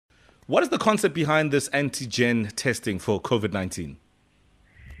What is the concept behind this antigen testing for COVID-19?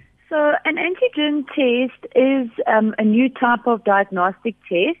 So an antigen test is a new type of diagnostic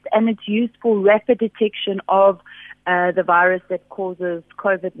test, and it's used for rapid detection of the virus that causes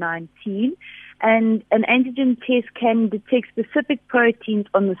COVID-19. And an antigen test can detect specific proteins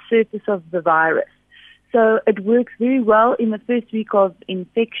on the surface of the virus. So it works very well in the first week of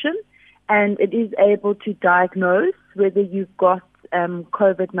infection, and it is able to diagnose whether you've got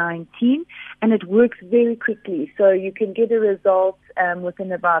COVID-19, and it works very quickly. So you can get a result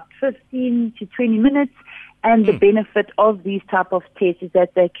within about 15 to 20 minutes, and the benefit of these type of tests is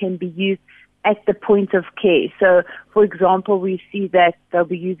that they can be used at the point of care. So, for example, we see that they'll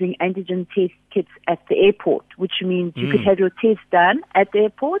be using antigen test kits at the airport, which means you could have your test done at the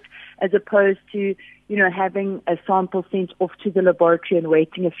airport as opposed to, having a sample sent off to the laboratory and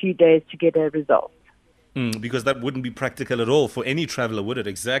waiting a few days to get a result. Because that wouldn't be practical at all for any traveler, would it?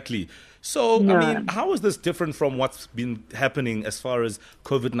 Exactly. So, No. how is this different from what's been happening as far as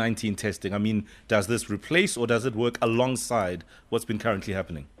COVID-19 testing? Does this replace or does it work alongside what's been currently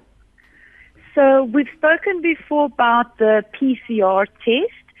happening? So we've spoken before about the PCR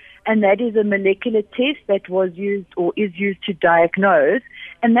test, and that is a molecular test that was used or is used to diagnose,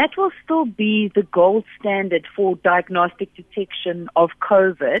 and that will still be the gold standard for diagnostic detection of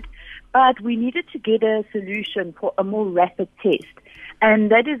COVID. But we needed to get a solution for a more rapid test. And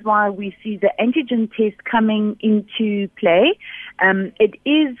that is why we see the antigen test coming into play. It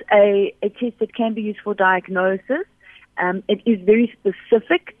is a test that can be used for diagnosis. It is very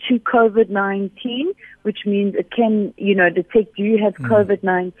specific to COVID-19, which means it can, detect do you have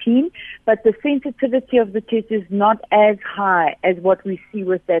COVID-19, but the sensitivity of the test is not as high as what we see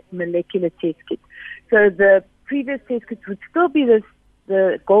with that molecular test kit. So the previous test kits would still be the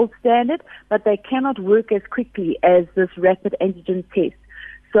gold standard, but they cannot work as quickly as this rapid antigen test.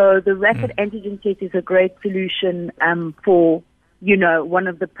 So the rapid antigen test is a great solution for, one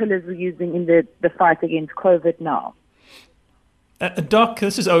of the pillars we're using in the fight against COVID now. Doc,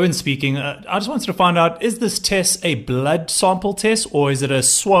 this is Owen speaking. I just wanted to find out, is this test a blood sample test or is it a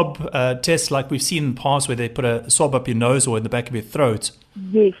swab test like we've seen in the past where they put a swab up your nose or in the back of your throat?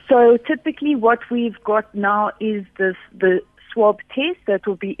 Yes, so typically what we've got now is the swab test that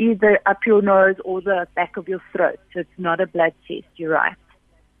will be either up your nose or the back of your throat. So it's not a blood test, you're right.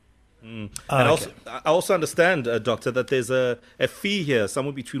 And I also understand, Doctor, that there's a fee here,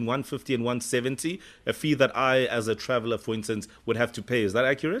 somewhere between $150 and $170, a fee that I, as a traveler, for instance, would have to pay. Is that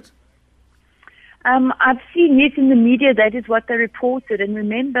accurate? I've seen, yes, in the media, that is what they reported. And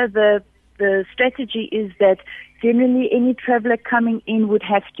remember, the strategy is that generally any traveler coming in would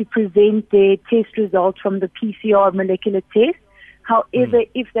have to present their test results from the PCR molecular test. However,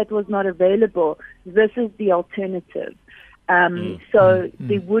 if that was not available, this is the alternative. So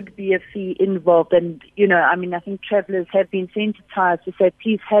there would be a fee involved. And, I think travelers have been sensitized to say,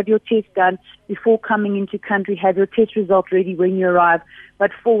 please have your test done before coming into country, have your test result ready when you arrive.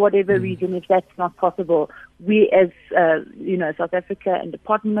 But for whatever reason, if that's not possible, we as, South Africa and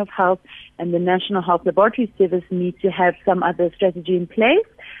Department of Health and the National Health Laboratory Service need to have some other strategy in place.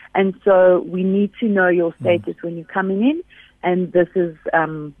 And so we need to know your status when you're coming in. And this is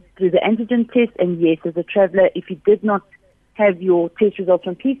through the antigen test. And yes, as a traveler, if you did not have your test results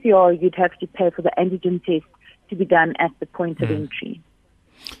from PCR, you'd have to pay for the antigen test to be done at the point of entry.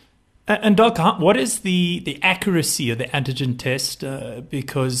 And Doc, what is the accuracy of the antigen test?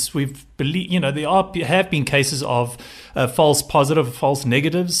 Because there have been cases of false positive, false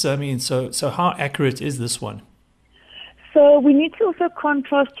negatives. So how accurate is this one? So we need to also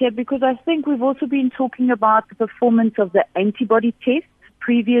contrast here because I think we've also been talking about the performance of the antibody tests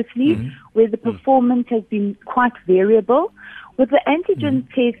previously, where the performance has been quite variable. With the antigen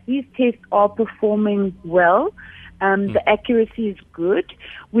test, these tests are performing well. The accuracy is good.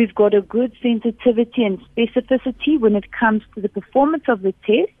 We've got a good sensitivity and specificity when it comes to the performance of the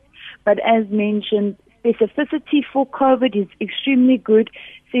test. But as mentioned, specificity for COVID is extremely good.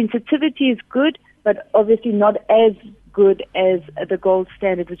 Sensitivity is good, but obviously not as good as the gold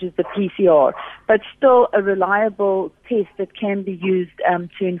standard, which is the PCR, but still a reliable test that can be used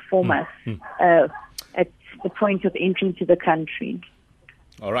to inform us at the point of entry into the country.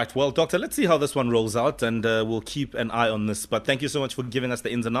 All right. Well, Doctor, let's see how this one rolls out, and we'll keep an eye on this. But thank you so much for giving us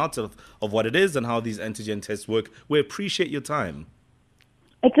the ins and outs of what it is and how these antigen tests work. We appreciate your time.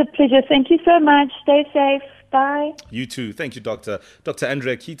 It's a pleasure. Thank you so much. Stay safe. Bye. You too. Thank you, Doctor. Dr.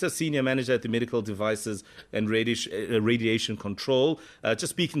 Andrea Keyter, Senior Manager at the Medical Devices and Radiation Control,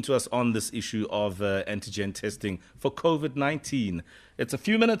 just speaking to us on this issue of antigen testing for COVID-19. It's a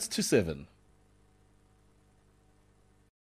few minutes to 7.